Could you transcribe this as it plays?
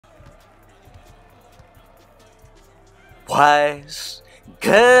What's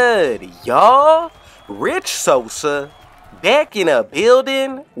good, y'all? Rich Sosa back in a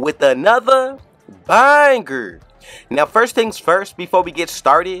building with another banger. Now, first things first, before we get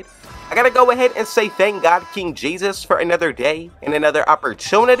started, I gotta go ahead and say thank God King Jesus for another day and another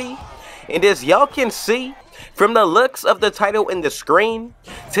opportunity. And as y'all can see from the looks of the title and the screen,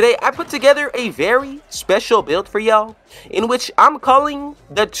 today I put together a very special build for y'all, in which I'm calling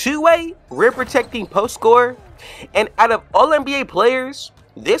the two-way rim protecting post scorer. And out of all NBA players,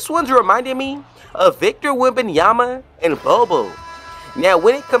 this one's reminding me of Victor Wembanyama and Bobo. Now,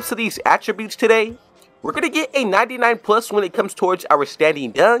 when it comes to these attributes today, we're going to get a 99 plus when it comes towards our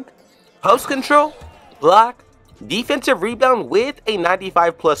standing dunk, post control, block, defensive rebound with a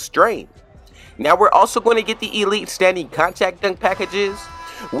 95 plus strength. Now, we're also going to get the elite standing contact dunk packages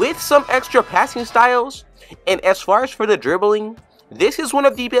with some extra passing styles. And as far as for the dribbling, this is one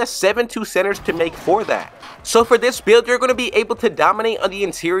of the best 7-2 centers to make for that. So for this build, you're going to be able to dominate on the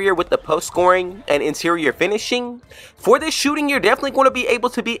interior with the post scoring and interior finishing. For the shooting, you're definitely going to be able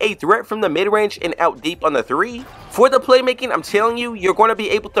to be a threat from the mid-range and out deep on the 3. For the playmaking, I'm telling you, you're going to be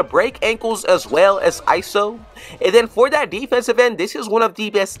able to break ankles as well as ISO. And then for that defensive end, this is one of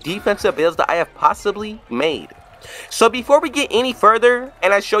the best defensive builds that I have possibly made. So before we get any further,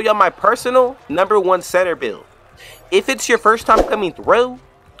 and I show y'all my personal #1 center build, if it's your first time coming through,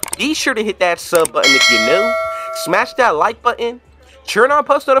 be sure to hit that sub button if you're new, smash that like button, turn on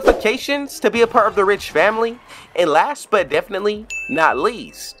post notifications to be a part of the Rich family, and last but definitely not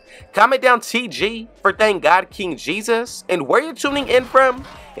least, comment down TG for thank God King Jesus and where you're tuning in from,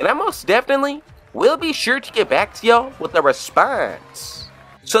 and I most definitely will be sure to get back to y'all with a response.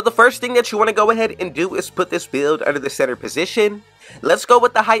 So the first thing that you want to go ahead and do is put this build under the center position. Let's go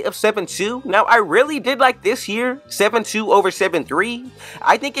with the height of 7'2". Now, I really did like this here, 7'2 over 7'3".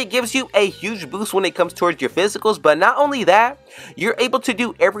 I think it gives you a huge boost when it comes towards your physicals, but not only that, you're able to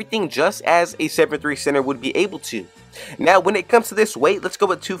do everything just as a 7'3 center would be able to. Now, when it comes to this weight, let's go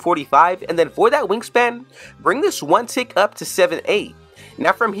with 245, and then for that wingspan, bring this one tick up to 7'8".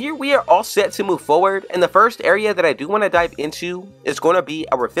 Now, from here, we are all set to move forward, and the first area that I do want to dive into is going to be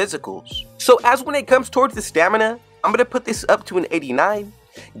our physicals. So, as when it comes towards the stamina, I'm going to put this up to an 89.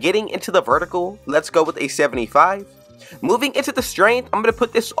 Getting into the vertical, let's go with a 75. Moving into the strength, I'm going to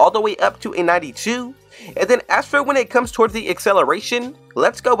put this all the way up to a 92. And then as for when it comes towards the acceleration,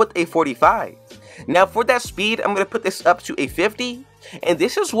 let's go with a 45. Now for that speed, I'm going to put this up to a 50. And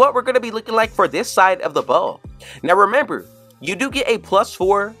this is what we're going to be looking like for this side of the ball. Now remember, you do get a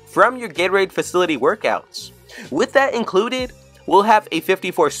 +4 from your Gatorade facility workouts. With that included, we'll have a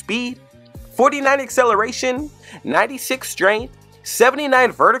 54 speed, 49 acceleration, 96 strength,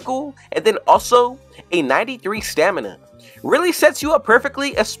 79 vertical, and then also a 93 stamina. Really sets you up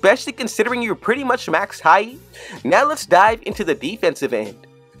perfectly, especially considering you're pretty much max height. Now let's dive into the defensive end.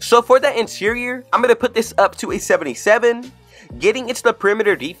 So for that interior, I'm going to put this up to a 77. Getting into the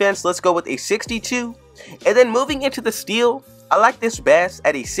perimeter defense, let's go with a 62. And then moving into the steal, I like this best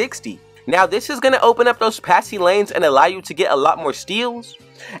at a 60. Now this is going to open up those passing lanes and allow you to get a lot more steals.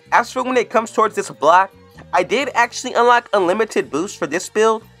 As for when it comes towards this block, I did actually unlock unlimited boost for this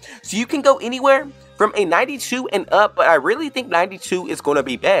build, so you can go anywhere from a 92 and up, but I really think 92 is going to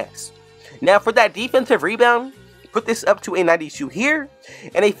be best. Now for that defensive rebound, put this up to a 92 here,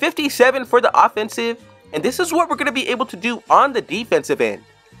 and a 57 for the offensive, and this is what we're going to be able to do on the defensive end.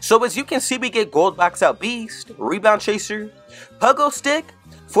 So as you can see, we get gold box out beast, rebound chaser, puggo stick.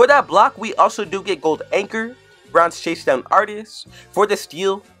 For that block, we also do get gold anchor, bronze chase down artist. For the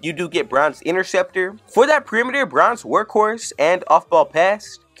steal, you do get bronze interceptor. For that perimeter, bronze workhorse and off-ball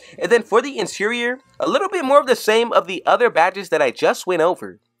pass. And then for the interior, a little bit more of the same of the other badges that I just went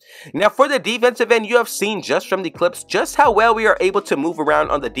over. Now for the defensive end, you have seen just from the clips just how well we are able to move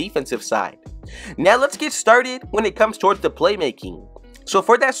around on the defensive side. Now let's get started when it comes towards the playmaking. So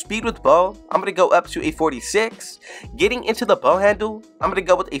for that speed with ball, I'm going to go up to a 46. Getting into the ball handle, I'm going to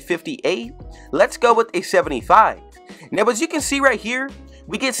go with a 58. Let's go with a 75. Now as you can see right here,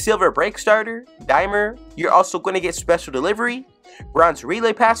 we get silver break starter, dimer. You're also going to get special delivery, bronze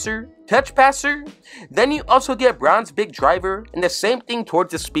relay passer, touch passer. Then you also get bronze big driver, and the same thing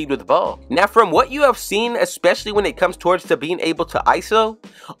towards the speed with ball. Now from what you have seen, especially when it comes towards to being able to ISO,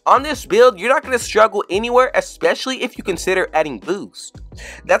 on this build you're not going to struggle anywhere, especially if you consider adding boost.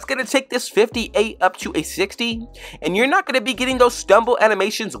 That's going to take this 58 up to a 60, and you're not going to be getting those stumble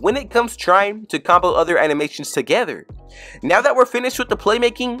animations when it comes trying to combo other animations together. Now that we're finished with the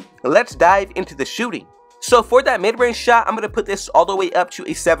playmaking, let's dive into the shooting. So for that mid-range shot, I'm going to put this all the way up to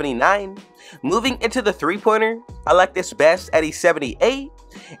a 79. Moving into the three-pointer, I like this best at a 78.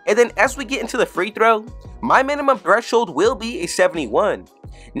 And then as we get into the free throw, My minimum threshold will be a 71.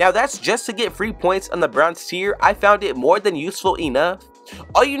 Now that's just to get free points on the bronze tier. I found it more than useful enough.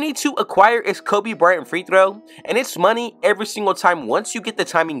 All you need to acquire is Kobe Bryant free throw, and it's money every single time once you get the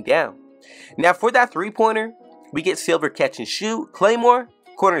timing down. Now for that 3-pointer, we get silver catch and shoot, claymore,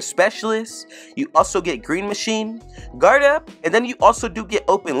 corner specialist, you also get green machine, guard up, and then you also do get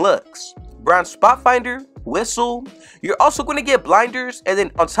open looks, bronze spot finder, whistle, you're also going to get blinders, and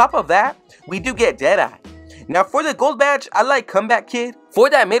then on top of that, we do get deadeye. Now for the gold badge, I like comeback kid. For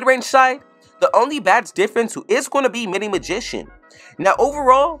that mid-range side, the only badge difference is going to be mini magician. Now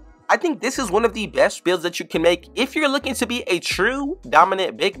overall, I think this is one of the best builds that you can make if you're looking to be a true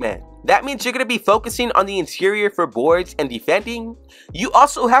dominant big man. That means you're going to be focusing on the interior for boards and defending. You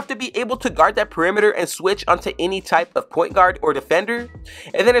also have to be able to guard that perimeter and switch onto any type of point guard or defender.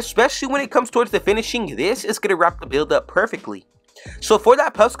 And then especially when it comes towards the finishing, this is going to wrap the build up perfectly. So for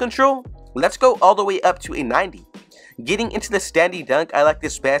that post control, let's go all the way up to a 90. Getting into the standing dunk, I like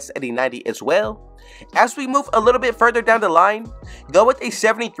this best at a 90 as well. As we move a little bit further down the line, go with a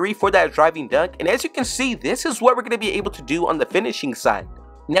 73 for that driving dunk. And as you can see, this is what we're going to be able to do on the finishing side.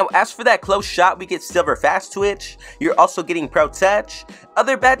 Now as for that close shot, we get silver fast twitch, you're also getting pro touch,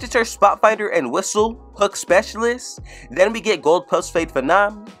 other badges are spot finder and whistle, hook specialist, then we get gold post fade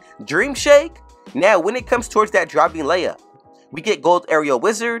phenom, dream shake. Now when it comes towards that driving layup, we get gold aerial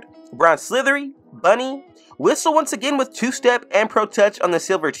wizard, bronze slithery, bunny, whistle once again with 2-step and pro touch on the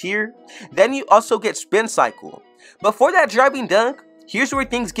silver tier, then you also get spin cycle. But for that driving dunk, here's where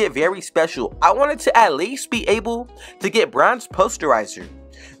things get very special. I wanted to at least be able to get bronze posterizer.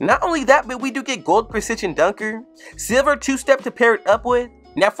 Not only that, but we do get gold precision dunker, silver 2-step to pair it up with.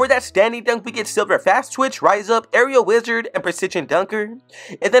 Now for that standing dunk, we get silver fast twitch, rise up, aerial wizard, and precision dunker.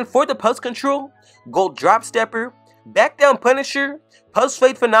 And then for the post control, gold drop stepper, back down punisher, post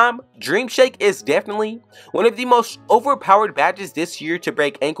fade phenom. Dream shake is definitely one of the most overpowered badges this year to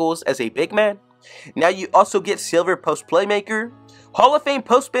break ankles as a big man. Now you also get silver post playmaker, Hall of Fame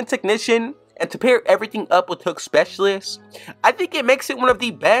post spin technician, and to pair everything up with hook specialist, I think it makes it one of the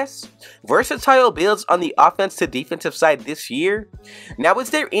best versatile builds on the offense to defensive side this year. Now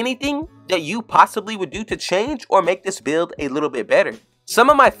is there anything that you possibly would do to change or make this build a little bit better? Some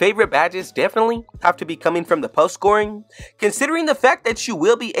of my favorite badges definitely have to be coming from the post scoring, considering the fact that you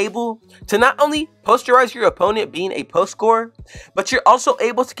will be able to not only posterize your opponent being a post scorer, but you're also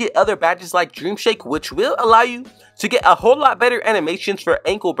able to get other badges like Dream Shake, which will allow you to get a whole lot better animations for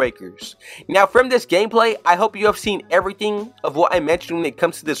ankle breakers. Now from this gameplay, I hope you have seen everything of what I mentioned when it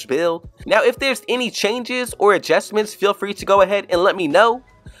comes to this build. Now if there's any changes or adjustments, feel free to go ahead and let me know.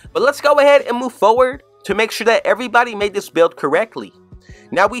 But let's go ahead and move forward to make sure that everybody made this build correctly.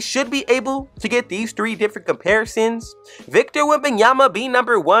 Now we should be able to get these 3 different comparisons. Victor Wembanyama being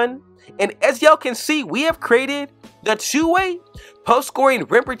number 1. And as y'all can see, we have created the 2-way post-scoring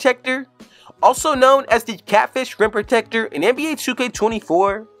rim protector, also known as the Catfish Rim Protector in NBA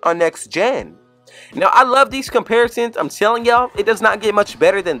 2K24 on next gen. Now I love these comparisons. I'm telling y'all, it does not get much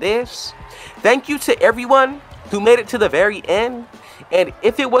better than this. Thank you to everyone who made it to the very end. And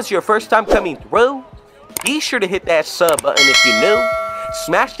if it was your first time coming through, be sure to hit that sub button if you're new.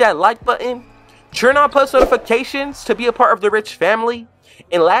 Smash that like button, turn on post notifications to be a part of the rich family,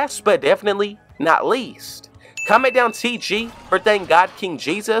 and last but definitely not least, comment down TG for thank God King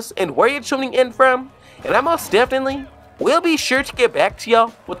Jesus and where you're tuning in from, and I most definitely will be sure to get back to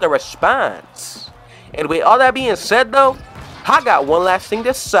y'all with a response. And with all that being said though, I got one last thing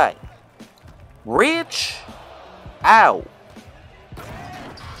to say. Rich out.